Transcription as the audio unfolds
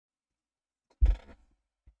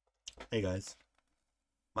Hey guys,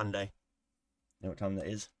 Monday. You know what time that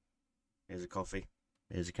is? Here's a coffee.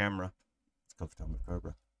 Here's a camera. It's coffee time with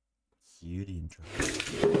Cobra. Cue the intro.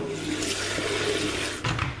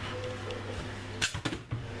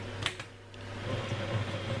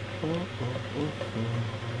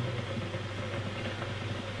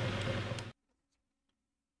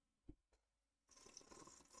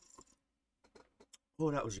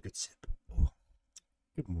 Oh, that was a good sip. Oh.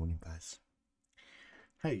 Good morning, guys.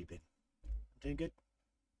 How you been? Doing good?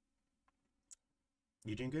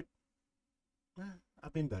 You doing good?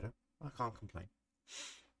 I've been better. I can't complain.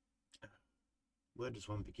 Where does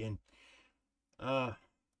one begin? I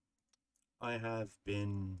have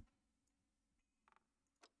been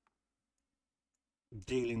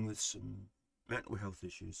dealing with some mental health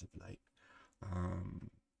issues of late.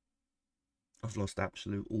 I've lost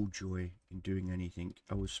absolute all joy in doing anything.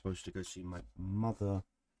 I was supposed to go see my mother.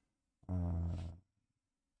 In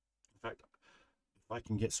fact, if I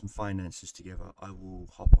can get some finances together, I will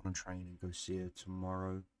hop on a train and go see her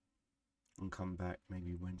tomorrow and come back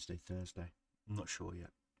maybe Wednesday, Thursday. I'm not sure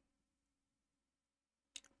yet.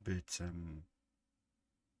 But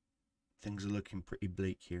things are looking pretty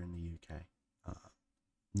bleak here in the UK.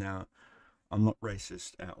 Now, I'm not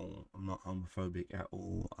racist at all. I'm not homophobic at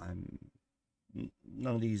all. I'm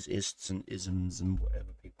none of these ists and isms and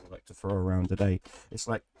whatever people like to throw around today. It's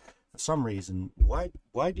like, for some reason, why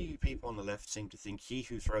do you people on the left seem to think he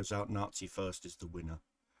who throws out Nazi first is the winner?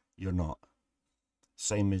 You're not.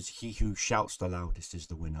 Same as he who shouts the loudest is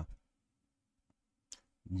the winner.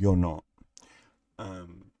 You're not.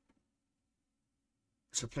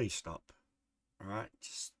 So please stop. Alright?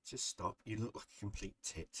 Just stop. You look like a complete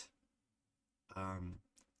tit.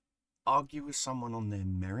 Argue with someone on their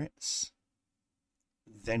merits,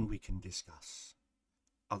 then we can discuss.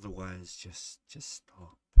 Otherwise, just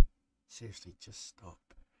stop. Seriously, just stop.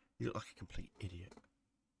 You look like a complete idiot.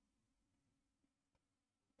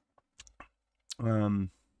 Oh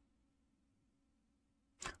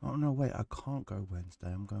no, wait, I can't go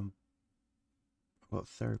Wednesday. I've got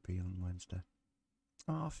therapy on Wednesday.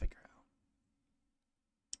 Oh, I'll figure it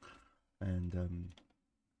out. And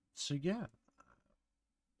so yeah,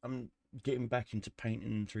 I'm getting back into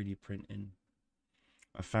painting and 3D printing.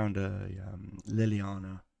 I found a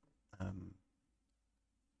Liliana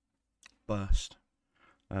burst.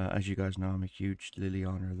 As you guys know, I'm a huge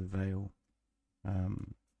Liliana of the Veil,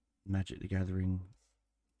 Magic the Gathering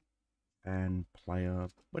fan, player,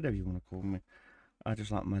 whatever you want to call me. I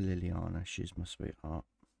just like my Liliana. She's my sweetheart.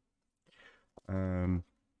 There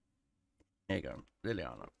you go,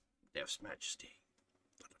 Liliana, Death's Majesty.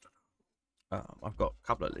 I've got a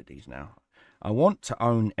couple of Lilies now. I want to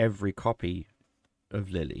own every copy of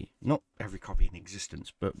Lily, not every copy in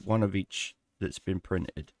existence, but one of each that's been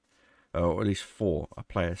printed, or at least 4. I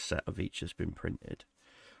play a set of each that's been printed.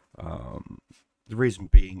 The reason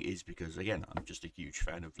being is because, again, I'm just a huge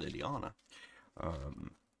fan of Liliana.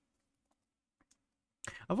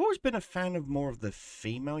 I've always been a fan of more of the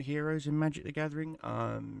female heroes in Magic the Gathering.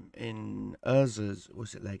 In Urza's,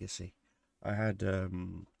 was it Legacy? I had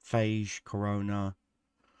Phage, Corona,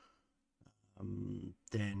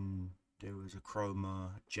 then there was a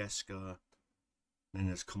Chroma, Jeska, then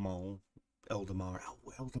there's Kamal, Eldamari.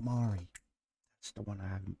 Oh, Eldamari. That's the one I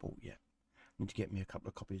haven't bought yet. I need to get me a couple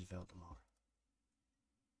of copies of Eldamari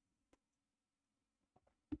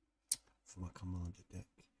for my commander deck.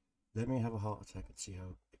 Let me have a heart attack and see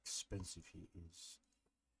how expensive he is.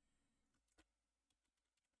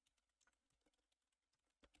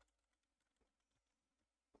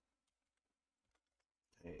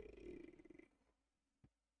 Hey.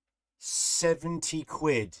 70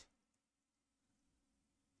 quid.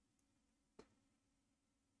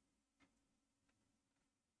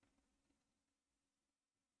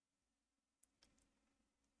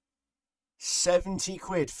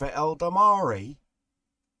 £70 for Eldamari?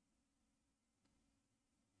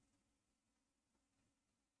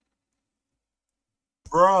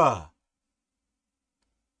 Bruh.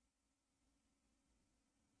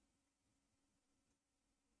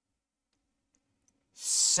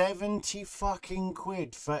 £70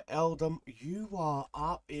 for Eldam. You are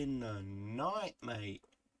up in the night, mate.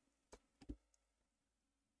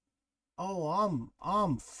 Oh,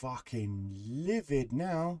 I'm fucking livid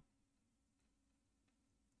now.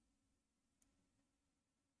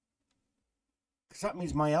 Because that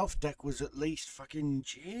means my elf deck was at least fucking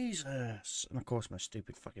Jesus. And of course my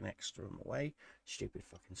stupid fucking X threw him away. Stupid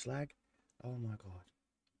fucking slag. Oh my god.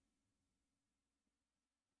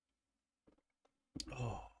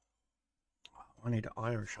 Oh. I need to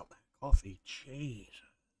Irish up that coffee. Jesus.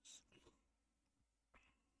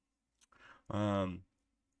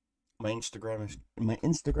 My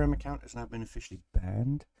Instagram account has now been officially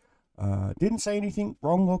banned. Didn't say anything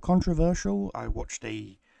wrong or controversial. I watched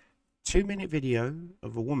a 2-minute video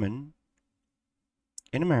of a woman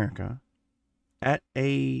in America at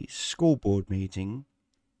a school board meeting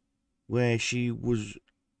where she was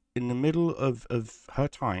in the middle of her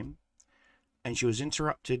time, and she was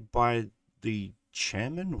interrupted by the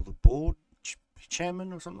chairman or the board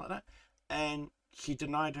chairman or something like that, and he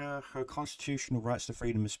denied her her constitutional rights to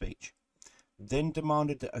freedom of speech, then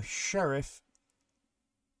demanded that a sheriff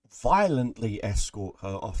violently escort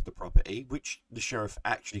her off the property, which the sheriff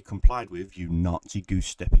actually complied with, you Nazi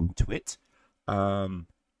goose-stepping twit.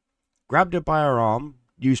 Grabbed her by her arm,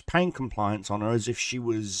 used pain compliance on her as if she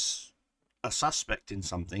was a suspect in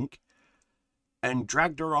something, and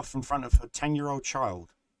dragged her off in front of her 10-year-old child.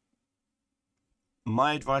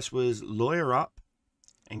 My advice was lawyer up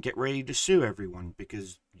and get ready to sue everyone,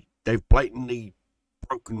 because they've blatantly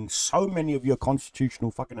broken so many of your constitutional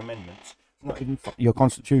fucking amendments. It's not even your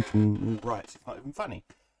constitutional rights. It's not even funny.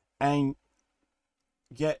 And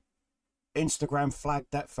yet Instagram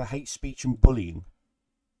flagged that for hate speech and bullying.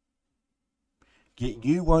 Yet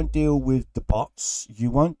you won't deal with the bots.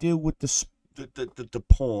 You won't deal with the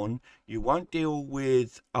porn. You won't deal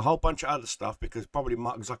with a whole bunch of other stuff, because probably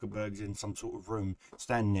Mark Zuckerberg's in some sort of room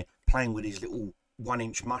standing there playing with his little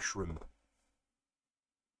 1-inch mushroom.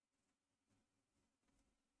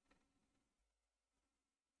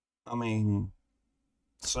 I mean,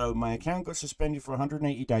 so my account got suspended for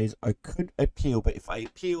 180 days. I could appeal, but if I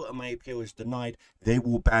appeal and my appeal is denied, they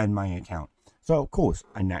will ban my account. So, of course,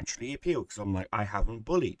 I naturally appeal, because I'm like, I haven't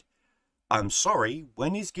bullied. I'm sorry,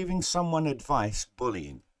 when is giving someone advice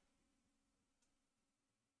bullying?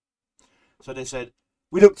 So they said,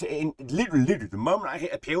 we looked at it, literally, the moment I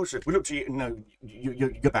hit appeal, so we looked at it, no,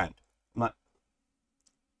 you're banned. I'm like,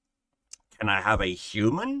 can I have a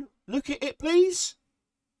human look at it, please?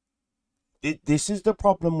 This is the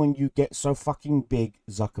problem when you get so fucking big,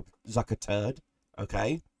 Zucker turd,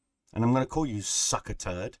 okay? And I'm going to call you Sucker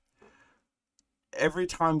turd. Every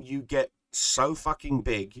time you get so fucking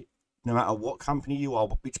big, no matter what company you are,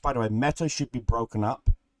 which, by the way, Meta should be broken up.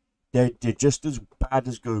 They're just as bad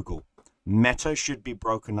as Google. Meta should be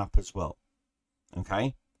broken up as well.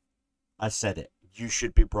 Okay? I said it. You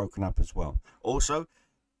should be broken up as well. Also,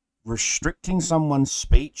 restricting someone's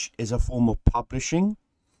speech is a form of publishing.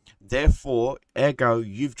 Therefore, ergo,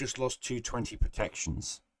 you've just lost 220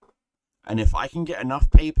 protections. And if I can get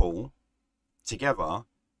enough people together,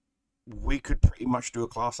 we could pretty much do a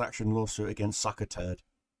class action lawsuit against Sucker Turd.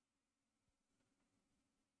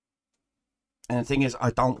 And the thing is,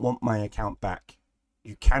 I don't want my account back.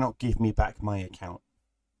 You cannot give me back my account.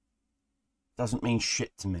 Doesn't mean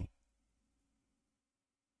shit to me.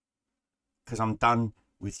 Because I'm done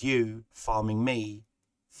with you farming me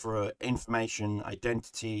for information,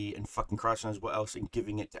 identity, and fucking Christ knows what else, and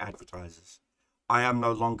giving it to advertisers. I am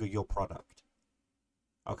no longer your product.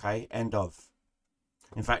 Okay? End of.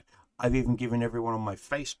 In fact, I've even given everyone on my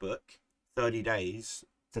Facebook 30 days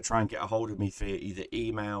to try and get a hold of me via either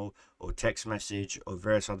email or text message or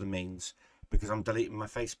various other means, because I'm deleting my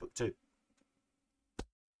Facebook too.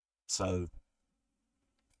 So,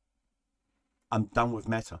 I'm done with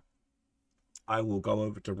Meta. I will go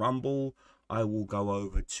over to Rumble. I will go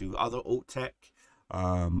over to other alt tech.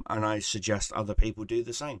 And I suggest other people do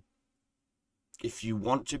the same. If you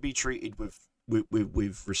want to be treated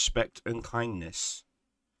with respect and kindness,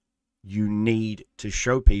 you need to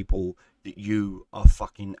show people that you are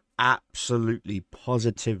fucking absolutely,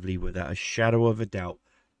 positively, without a shadow of a doubt,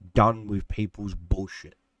 done with people's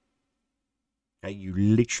bullshit. Okay, you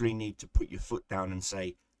literally need to put your foot down and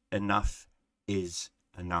say, enough is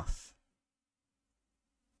enough.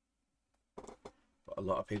 But a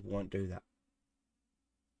lot of people won't do that.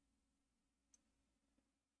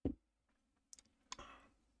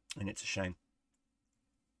 And it's a shame.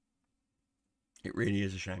 It really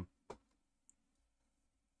is a shame.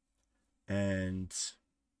 And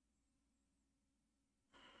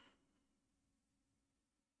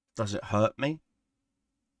does it hurt me?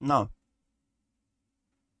 No.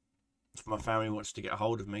 If my family wants to get a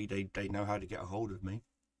hold of me, they know how to get a hold of me.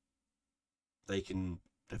 They've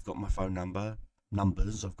got my phone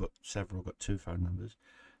numbers. I've got several. I've got 2 phone numbers.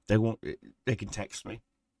 They can text me.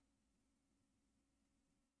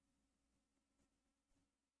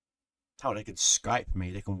 Hell, they can Skype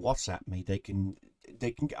me. They can WhatsApp me. They can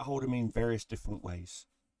get a hold of me in various different ways.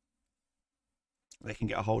 They can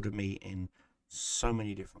get a hold of me in so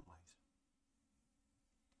many different ways.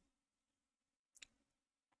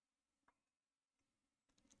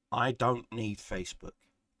 I don't need Facebook.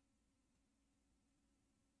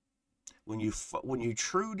 when you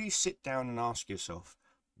truly sit down and ask yourself,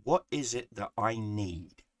 what is it that I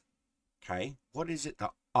need? Okay, what is it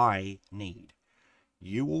that I need?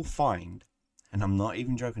 You will find, and I'm not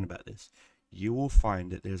even joking about this, you will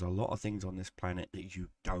find that there's a lot of things on this planet that you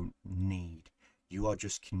don't need. You are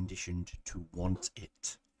just conditioned to want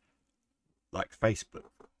it. Like Facebook.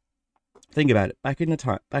 Think about it. Back in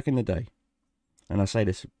the day, and I say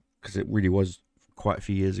this because it really was quite a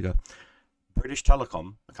few years ago, British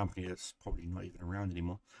Telecom, a company that's probably not even around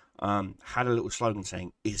anymore, had a little slogan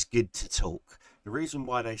saying, "It's good to talk." The reason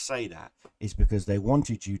why they say that is because they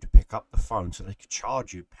wanted you to pick up the phone so they could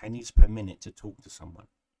charge you pennies per minute to talk to someone.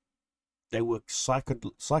 They were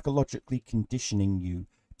psychologically conditioning you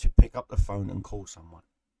to pick up the phone and call someone.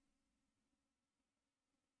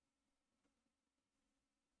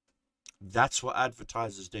 That's what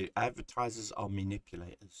advertisers do. Advertisers are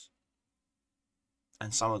manipulators.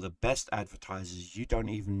 And some of the best advertisers, you don't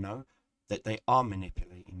even know that they are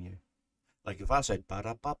manipulating you. Like if I said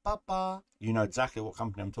ba-da-ba-ba-ba, you know exactly what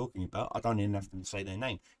company I'm talking about. I don't even have to say their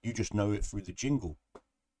name. You just know it through the jingle.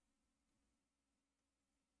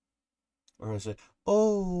 Or I said,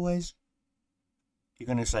 always. You're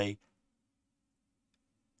going to say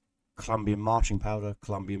Colombian marching powder,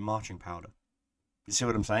 Colombian marching powder. You see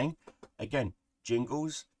what I'm saying? Again,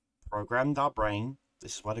 jingles programmed our brain.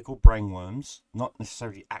 This is why they're called brainworms. Not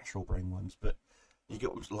necessarily actual brainworms, but you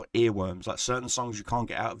get like earworms. Like certain songs you can't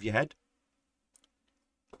get out of your head.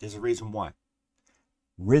 There's a reason why.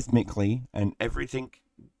 Rhythmically, and everything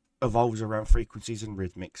evolves around frequencies and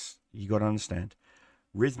rhythmics. You got to understand.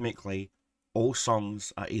 Rhythmically, all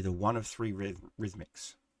songs are either one of three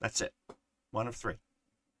rhythmics. That's it. One of three.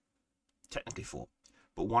 Technically four,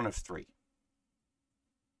 but one of three.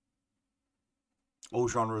 All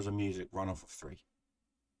genres of music run off of three.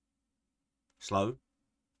 Slow,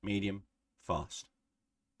 medium, fast.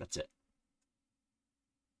 That's it.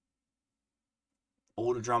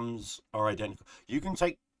 All the drums are identical. You can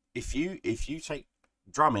take, if you take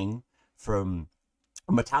drumming from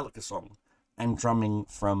a Metallica song and drumming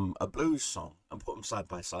from a blues song and put them side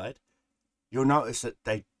by side, you'll notice that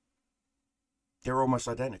they're almost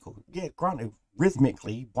identical. Yeah, granted,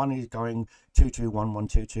 rhythmically, one is going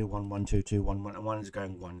 2-2-1-1-2-2-1-1-2-2-1-1, and one is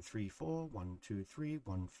going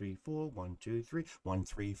 1-3-4-1-2-3-1-3-4-1-2-3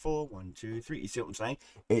 1-3-4-1-2-3. You see what I'm saying?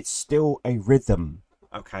 It's still a rhythm,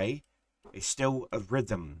 okay? It's still a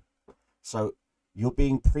rhythm. So you're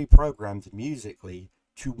being pre-programmed musically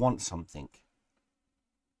to want something.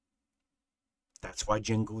 That's why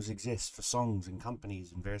jingles exist for songs and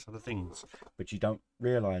companies and various other things. But you don't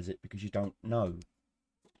realize it because you don't know.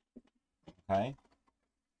 Okay?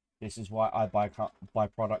 This is why I buy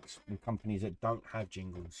products with companies that don't have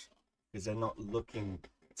jingles. Because they're not looking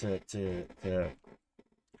to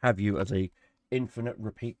have you as a infinite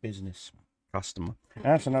repeat business customer. And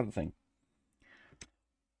that's another thing.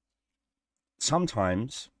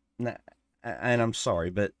 Sometimes, and I'm sorry,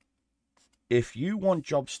 but if you want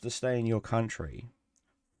jobs to stay in your country,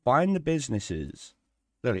 find the businesses,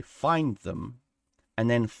 literally find them,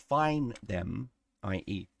 and then fine them,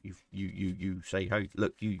 i.e. you say, hey,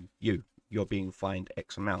 look, you're being fined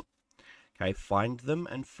X amount. Okay, find them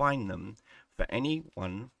and fine them for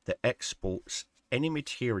anyone that exports any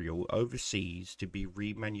material overseas to be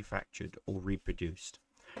remanufactured or reproduced.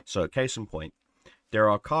 So, case in point, there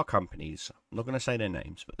are car companies, I'm not going to say their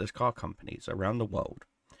names, but there's car companies around the world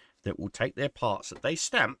that will take their parts that they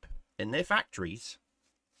stamp in their factories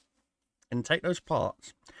and take those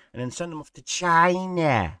parts and then send them off to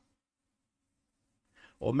China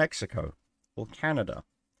or Mexico or Canada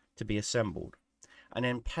to be assembled and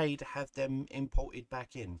then pay to have them imported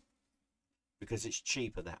back in because it's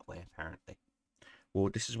cheaper that way, apparently. Well,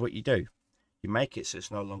 this is what you do. You make it so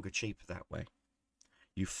it's no longer cheaper that way.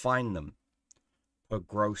 You fine them per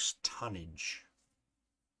gross tonnage.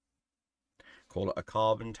 Call it a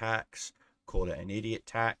carbon tax, call it an idiot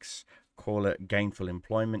tax, call it gainful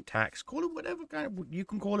employment tax, call it whatever you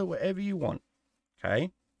can call it whatever you want.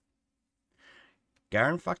 Okay?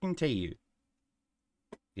 Guarantee you,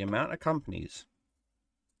 the amount of companies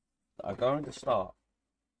that are going to start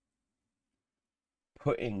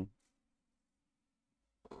putting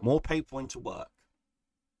more people into work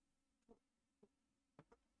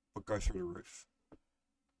will go through the roof.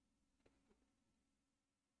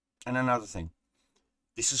 And another thing,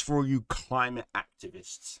 this is for all you climate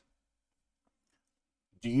activists.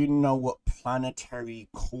 Do you know what planetary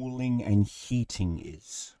cooling and heating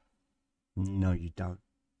is? No, you don't.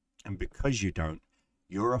 And because you don't,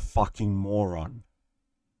 you're a fucking moron.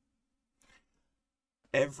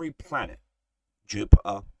 Every planet,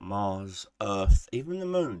 Jupiter, Mars, Earth, even the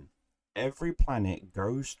moon, Every planet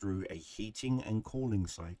goes through a heating and cooling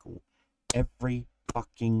cycle. Every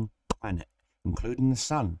fucking planet, including the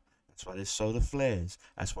sun. That's why there's solar flares.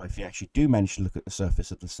 That's why if you actually do manage to look at the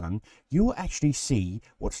surface of the sun, you will actually see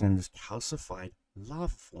what's known as calcified lava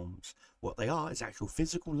forms. What they are is actual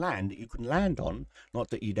physical land that you can land on. Not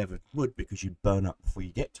that you'd ever would, because you'd burn up before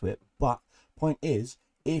you get to it. But point is,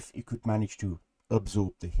 if you could manage to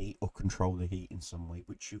absorb the heat or control the heat in some way,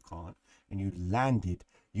 which you can't, and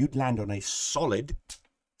you'd land on a solid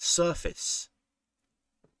surface.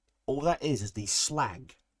 All that is the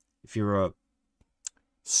slag. If you're a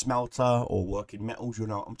smelter or work in metals, you'll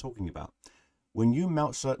know what I'm talking about. When you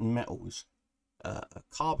melt certain metals,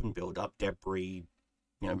 carbon buildup, debris,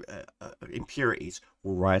 impurities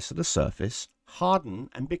will rise to the surface, harden,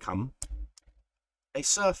 and become a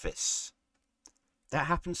surface. That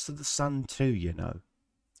happens to the sun too, you know.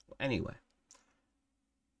 Anyway,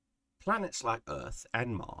 planets like Earth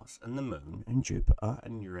and Mars and the Moon and Jupiter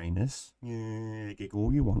and Uranus, giggle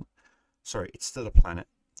all you want. Sorry, it's still a planet.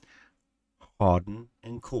 Harden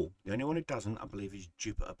and cool. The only one who doesn't, I believe, is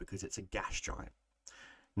Jupiter, because it's a gas giant.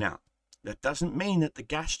 Now, that doesn't mean that the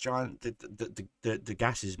gas giant, the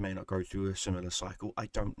gases may not go through a similar cycle. I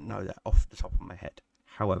don't know that off the top of my head.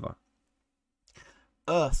 However,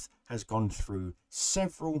 Earth has gone through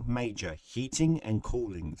several major heating and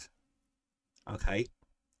coolings. Okay,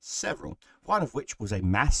 several. One of which was a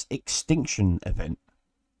mass extinction event.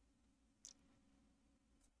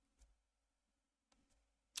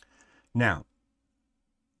 Now,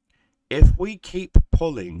 if we keep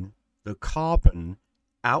pulling the carbon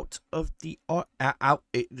out of the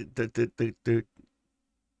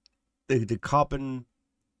carbon,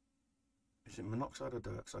 is it monoxide or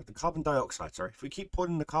dioxide? The carbon dioxide, sorry. If we keep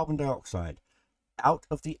pulling the carbon dioxide out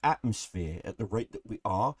of the atmosphere at the rate that we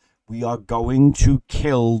are going to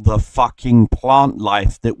kill the fucking plant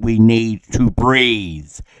life that we need to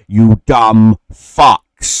breathe. You dumb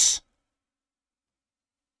fucks.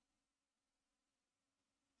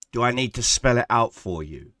 Do I need to spell it out for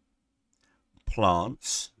you?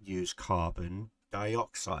 Plants use carbon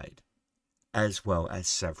dioxide, as well as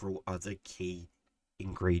several other key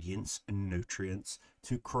ingredients and nutrients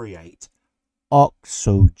to create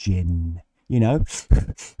oxygen. You know,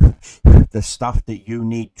 the stuff that you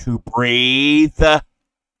need to breathe.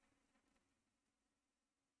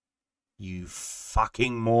 You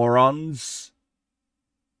fucking morons.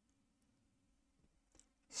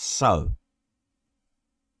 So,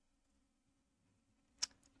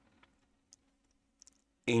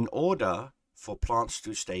 in order for plants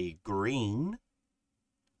to stay green,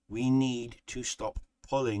 we need to stop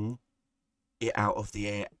pulling it out of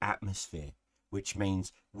the atmosphere, which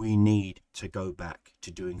means we need to go back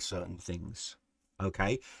to doing certain things.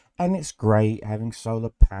 Okay? And it's great having solar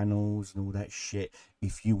panels and all that shit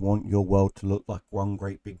if you want your world to look like one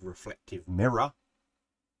great big reflective mirror.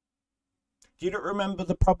 Do you not remember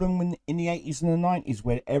the problem when, in the 80s and the 90s,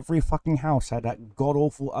 where every fucking house had that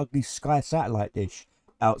god-awful ugly sky satellite dish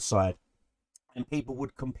outside, and people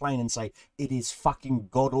would complain and say it is fucking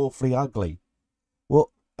god-awfully ugly?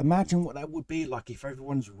 Well, imagine what that would be like if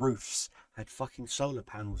everyone's roofs had fucking solar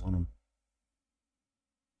panels on them.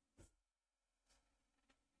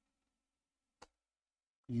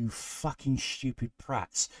 You fucking stupid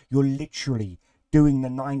prats. You're literally doing the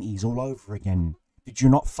 90s all over again. Did you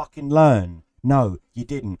not fucking learn? No, you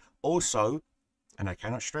didn't. Also, and I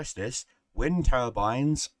cannot stress this, wind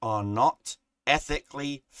turbines are not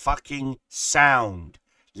ethically fucking sound.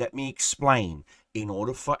 Let me explain. In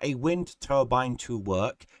order for a wind turbine to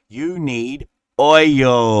work, you need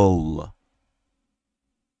oil.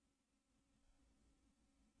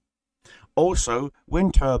 Also,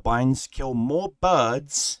 wind turbines kill more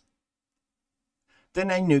birds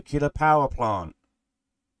than a nuclear power plant.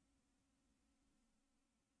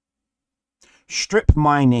 Strip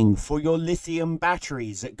mining for your lithium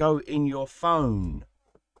batteries that go in your phone,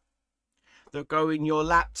 that go in your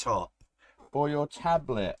laptop or your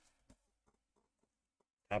tablet.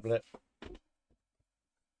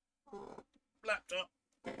 Laptop.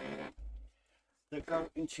 That go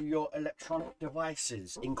into your electronic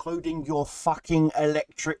devices, including your fucking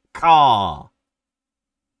electric car.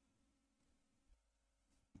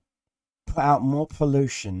 Put out more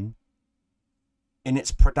pollution in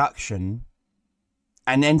its production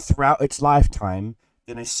and then throughout its lifetime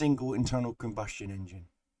than a single internal combustion engine.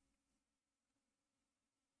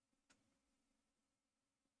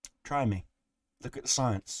 Try me. Look at the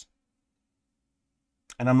science.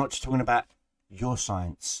 And I'm not just talking about your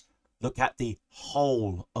science. Look at the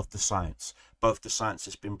whole of the science. Both the science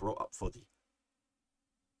that's been brought up for the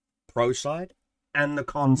pro side and the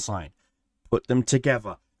con side. Put them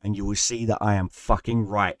together. and you will see that I am fucking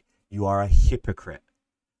right. You are a hypocrite.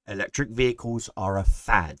 Electric vehicles are a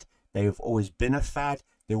fad. They have always been a fad.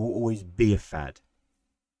 They will always be a fad.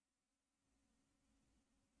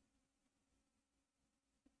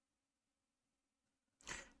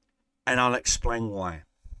 And I'll explain why.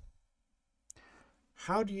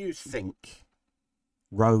 How do you think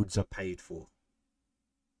roads are paid for?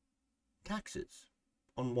 Taxes.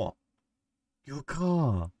 On what? Your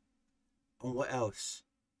car. On what else?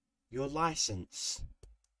 Your license.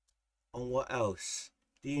 On what else?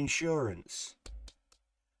 The insurance.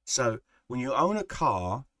 So when you own a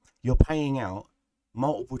car, you're paying out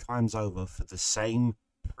multiple times over for the same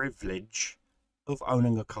privilege of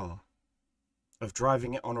owning a car, of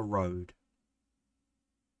driving it on a road.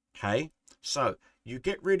 Okay? So you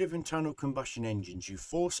get rid of internal combustion engines. You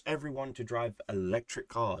force everyone to drive electric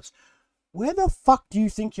cars. Where the fuck do you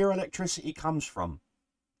think your electricity comes from?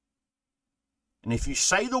 And if you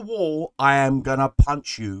say the wall, I am going to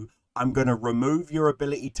punch you. I'm going to remove your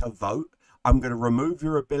ability to vote. I'm going to remove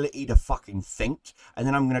your ability to fucking think. And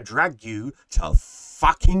then I'm going to drag you to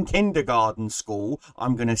fucking kindergarten school.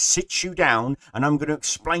 I'm going to sit you down and I'm going to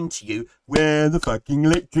explain to you where the fucking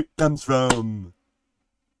electric comes from.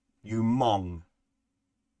 You mong.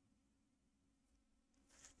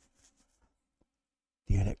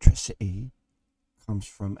 The electricity comes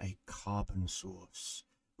from a carbon source,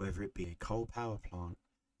 whether it be a coal power plant,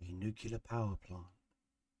 a nuclear power plant.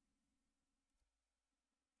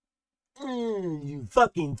 You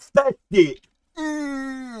fucking spastic.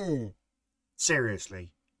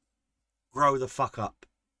 Seriously. Grow the fuck up.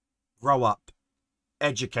 Grow up.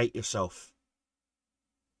 Educate yourself.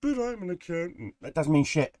 But I'm an accountant. That doesn't mean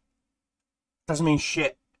shit. Doesn't mean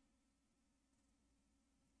shit.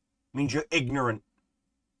 It means you're ignorant.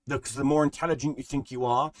 Because the more intelligent you think you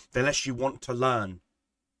are, the less you want to learn.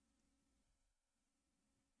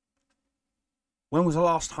 When was the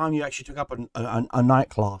last time you actually took up a night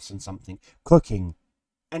class in something? Cooking.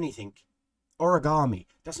 Anything. Origami.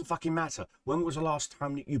 Doesn't fucking matter. When was the last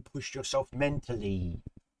time that you pushed yourself mentally?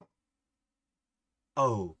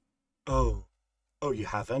 Oh, you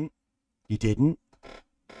haven't? You didn't?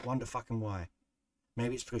 Wonder fucking why.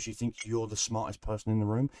 Maybe it's because you think you're the smartest person in the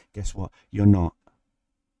room. Guess what? You're not.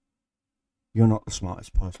 You're not the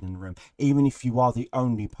smartest person in the room. Even if you are the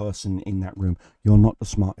only person in that room, you're not the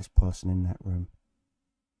smartest person in that room.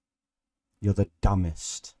 You're the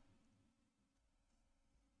dumbest.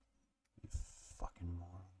 You fucking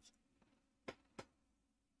morons.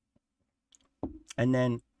 And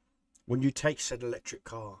then, when you take said electric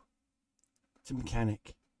car to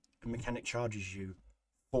mechanic, the mechanic charges you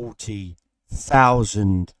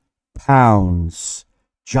 £40,000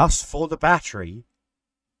 just for the battery,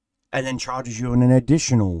 and then charges you an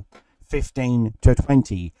additional 15 to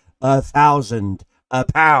 20,000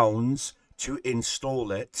 pounds to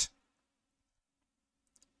install it.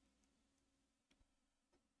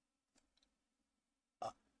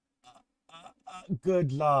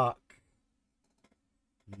 Good luck.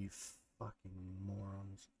 You fucking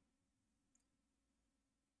morons.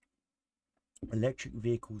 Electric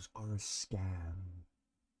vehicles are a scam.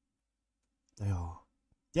 They are.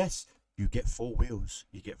 Yes, you get 4 wheels.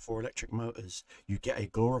 You get 4 electric motors. You get a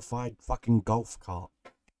glorified fucking golf cart.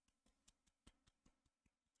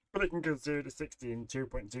 But it can go 0 to 60 in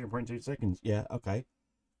 2.2 seconds. Yeah, okay.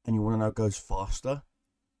 And you want to know it goes faster?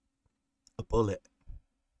 A bullet.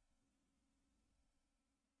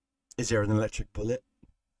 Is there an electric bullet?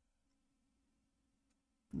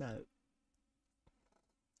 No.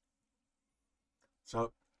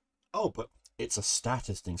 So, but it's a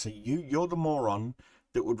status thing. So you're the moron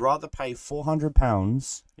that would rather pay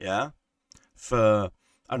 £400, yeah, for,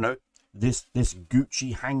 I don't know, this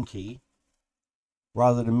Gucci hanky,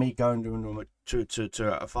 rather than me going to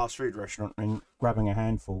a fast food restaurant and grabbing a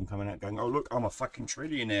handful and coming out going, oh look, I'm a fucking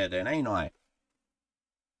trillionaire then, ain't I?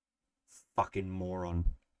 Fucking moron.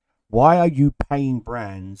 Why are you paying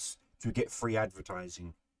brands to get free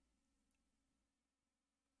advertising?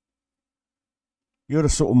 You're the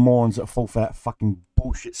sort of morons that fall for that fucking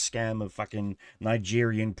bullshit scam of fucking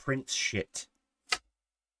Nigerian prince shit.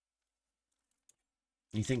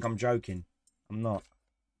 You think I'm joking? I'm not.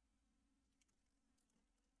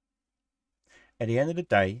 At the end of the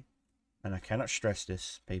day, and I cannot stress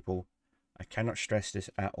this, people, I cannot stress this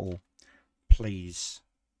at all. Please,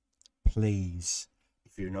 please,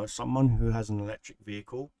 if you know someone who has an electric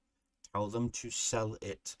vehicle, tell them to sell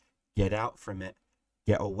it. Get out from it.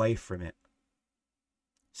 Get away from it.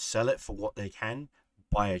 Sell it for what they can.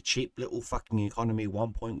 Buy a cheap little fucking economy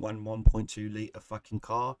 1.1, 1.2 litre fucking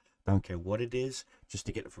car. Don't care what it is, just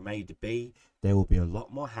to get it from A to B. They will be a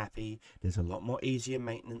lot more happy. There's a lot more easier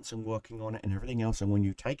maintenance and working on it and everything else. And when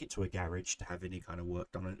you take it to a garage to have any kind of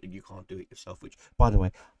work done on it, and you can't do it yourself, which, by the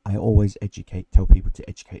way, I always tell people to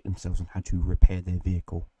educate themselves on how to repair their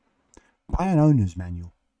vehicle. Buy an owner's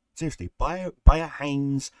manual. Seriously, buy a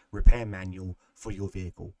Haynes repair manual for your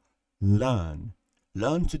vehicle. Learn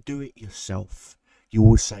to do it yourself. You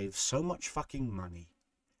will save so much fucking money,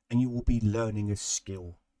 and you will be learning a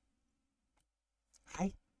skill.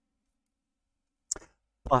 Okay?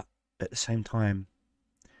 But at the same time,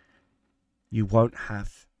 you won't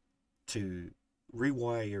have to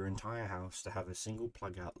rewire your entire house to have a single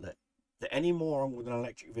plug outlet that any moron with an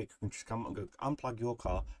electric vehicle can just come and go, unplug your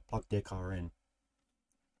car, plug their car in.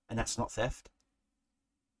 And that's not theft.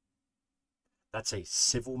 That's a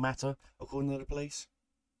civil matter, according to the police.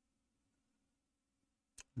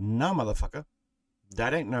 No, motherfucker.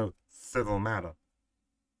 That ain't no civil matter.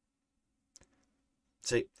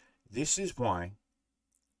 See, this is why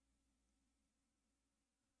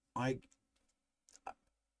I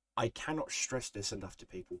cannot stress this enough to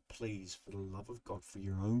people. Please, for the love of God, for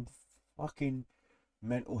your own fucking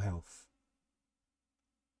mental health,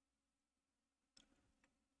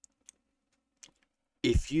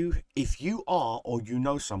 if you are, or you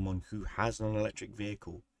know someone who has an electric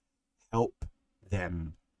vehicle, help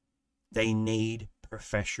them. They need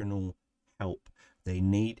professional help. They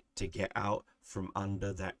need to get out from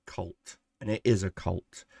under that cult. And it is a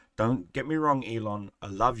cult. Don't get me wrong, Elon. I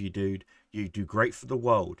love you, dude. You do great for the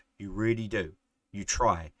world. You really do. You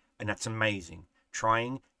try. And that's amazing.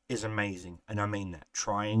 Trying is amazing. And I mean that.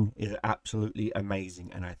 Trying is absolutely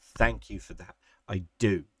amazing. And I thank you for that. I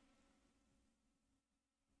do.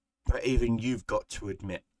 But even you've got to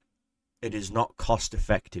admit, it is not cost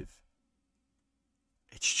effective.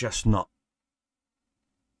 It's just not.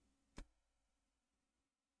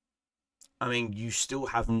 I mean, you still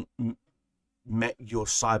haven't met your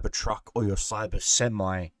Cybertruck or your Cyber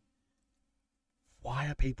Semi. Why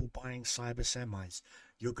are people buying Cyber Semis?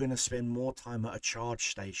 You're going to spend more time at a charge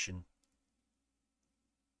station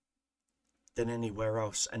than anywhere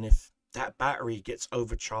else. And if that battery gets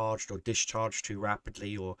overcharged or discharged too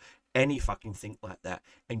rapidly or any fucking thing like that,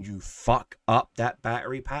 and you fuck up that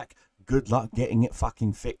battery pack, good luck getting it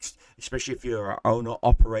fucking fixed. Especially if you're an owner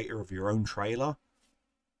operator of your own trailer.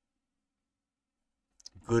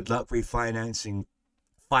 Good luck refinancing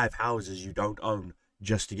 5 houses you don't own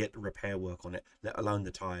just to get the repair work on it, let alone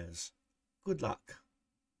the tires. Good luck.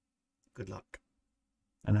 Good luck.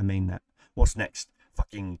 And I mean that. What's next?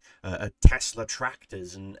 Fucking Tesla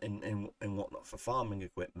tractors and whatnot for farming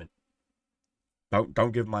equipment.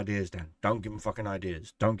 Don't give them ideas, Dan. Don't give them fucking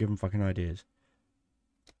ideas. Don't give them fucking ideas.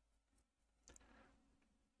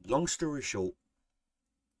 Long story short,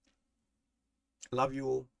 love you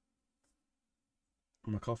all.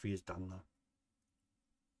 My coffee is done now.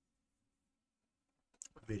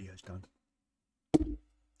 Video's done.